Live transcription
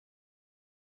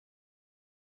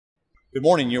Good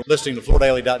morning. You're listening to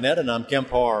FloorDaily.net, and I'm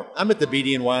Kemp Harr. I'm at the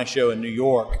BD&Y show in New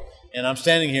York, and I'm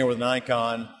standing here with an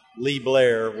icon,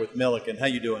 Blair with Milliken. How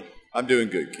you doing? I'm doing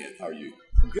good, Ken. How are you?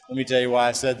 Let me tell you why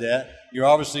I said that. You're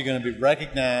obviously going to be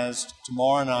recognized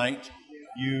tomorrow night.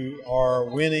 You are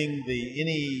winning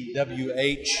the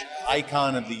NEWH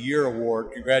Icon of the Year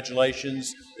award.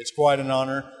 Congratulations. It's quite an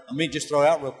honor. Let me just throw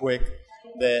out real quick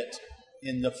that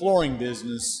in the flooring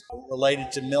business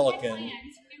related to Milliken,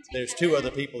 there's two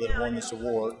other people that have won this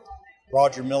award.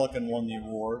 Roger Milliken won the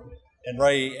award, and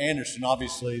Ray Anderson,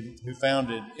 obviously, who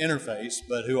founded Interface,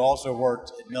 but who also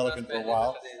worked at Milliken for a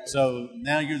while. So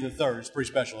now you're the third. It's pretty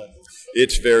special, isn't it?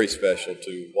 It's very special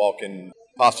to walk in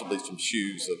possibly some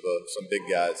shoes of some big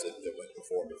guys that went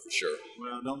before me, for sure.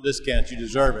 Well, don't discount. You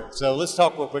deserve it. So let's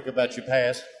talk real quick about your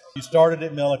past. You started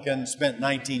at Milliken, spent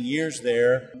 19 years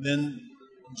there. Then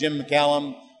Jim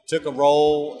McCallum took a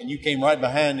role, and you came right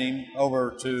behind him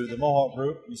over to the Mohawk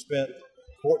Group. You spent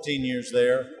 14 years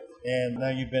there, and now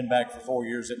you've been back for 4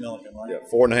 years at Milliken, right? Yeah,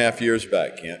 4.5 years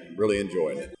back, Kent. Really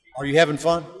enjoying it. Are you having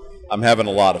fun? I'm having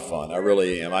a lot of fun. I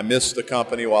really am. I missed the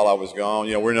company while I was gone.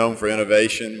 You know, we're known for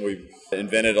innovation. We've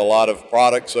invented a lot of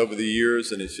products over the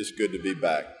years, and it's just good to be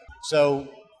back. So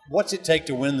what's it take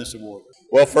to win this award?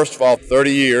 Well, first of all,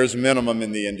 30 years minimum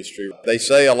in the industry. They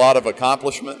say a lot of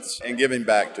accomplishments and giving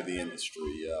back to the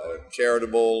industry,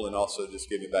 charitable, and also just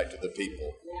giving back to the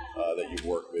people that you've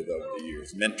worked with over the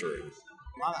years, mentoring.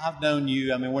 I've known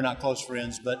you. I mean, we're not close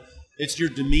friends, but it's your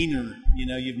demeanor. You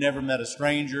know, you've never met a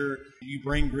stranger. You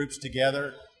bring groups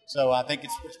together. So I think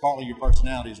it's partly your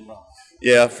personality as well.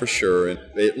 Yeah, for sure. And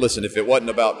listen, if it wasn't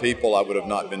about people, I would have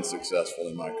not been successful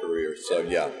in my career. So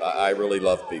yeah, I really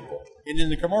love people. And in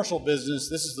the commercial business,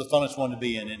 this is the funnest one to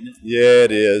be in, isn't it? Yeah,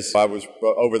 it is. I was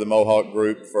over the Mohawk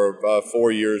Group for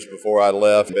 4 years before I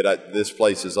left. But this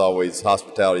place is always,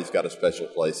 hospitality's got a special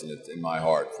place in my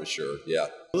heart, for sure. Yeah.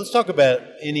 Let's talk about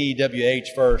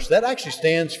NEWH first. That actually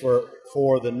stands for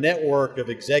the Network of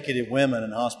Executive Women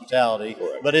in Hospitality.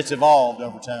 Correct. But it's evolved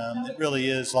over time. It really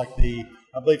is like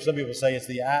I believe some people say it's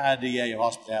the IIDA of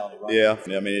hospitality, right? Yeah,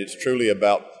 I mean, it's truly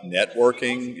about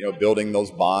networking, you know, building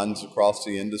those bonds across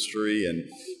the industry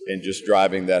and just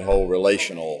driving that whole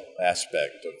relational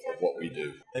aspect of what we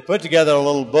do. They put together a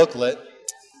little booklet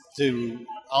to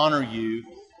honor you,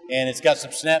 and it's got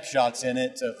some snapshots in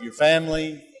it of your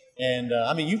family. And,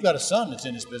 I mean, you've got a son that's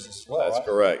in this business as well, That's right?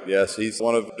 correct, yes. He's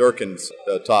one of Durkin's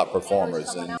top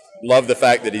performers, and love the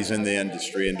fact that he's in the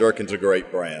industry, and Durkin's a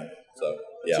great brand. So,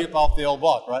 yeah. Chip off the old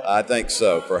block, right? I think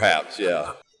so, perhaps,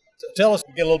 yeah. Tell us,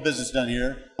 get a little business done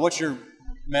here. What's your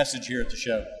message here at the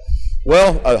show?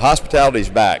 Well, hospitality's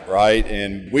back, right?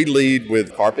 And we lead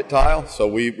with carpet tile. So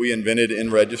we invented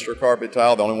in-register carpet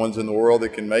tile, the only ones in the world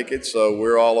that can make it. So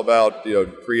we're all about, you know,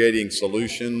 creating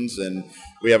solutions, and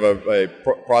we have a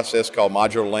process called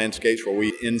modular landscapes where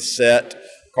we inset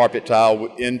carpet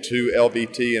tile into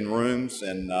LVT in rooms,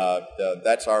 and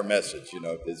that's our message, you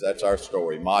know, because that's our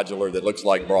story, modular that looks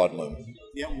like broadloom.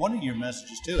 Yeah, one of your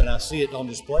messages too, and I see it on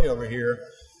display over here,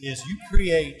 is you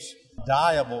create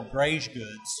dyeable graze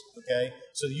goods, okay,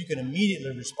 so you can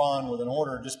immediately respond with an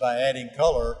order just by adding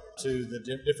color to the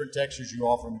different textures you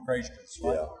offer in the graze goods,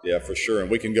 right? Yeah, for sure. And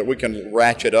we can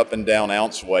ratchet up and down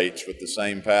ounce weights with the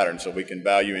same pattern, so we can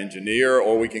value engineer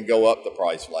or we can go up the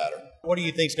price ladder. What do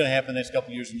you think is going to happen the next couple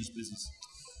of years in this business?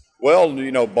 Well,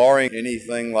 you know, barring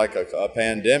anything like a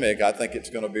pandemic, I think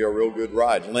it's going to be a real good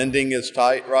ride. Lending is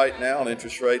tight right now, and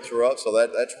interest rates are up, so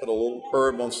that's put a little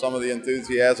curb on some of the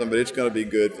enthusiasm, but it's going to be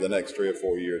good for the next 3 or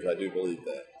 4 years. I do believe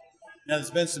that. Now,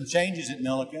 there's been some changes at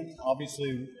Milliken.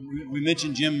 Obviously, we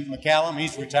mentioned Jim McCallum.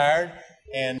 He's retired,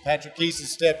 and Patrick Keese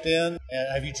has stepped in.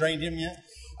 Have you trained him yet?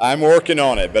 I'm working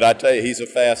on it, but I tell you, he's a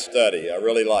fast study. I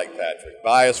really like Patrick.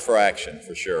 Bias for action,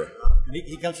 for sure.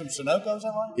 He comes from Sunoco, is that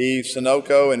right? He's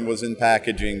Sunoco and was in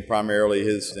packaging primarily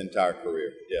his entire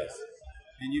career, yes.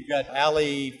 And you've got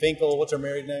Allie Finkel, what's her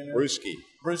married name? Brewski.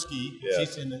 Brewski. Yeah.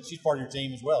 She's part of your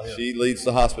team as well. Here. She leads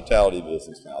the hospitality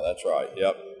business now, that's right,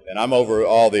 yep. And I'm over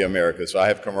all the Americas, so I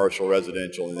have commercial,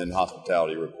 residential, and then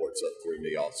hospitality reports up through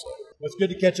me also. Well, it's good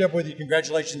to catch up with you.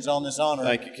 Congratulations on this honor.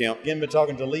 Thank you, Kemp. Again, been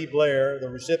talking to Blair, the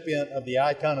recipient of the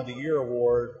Icon of the Year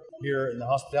award here in the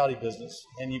hospitality business.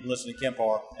 And you've been listening to Kemp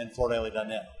Harr and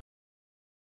FloorDaily.net.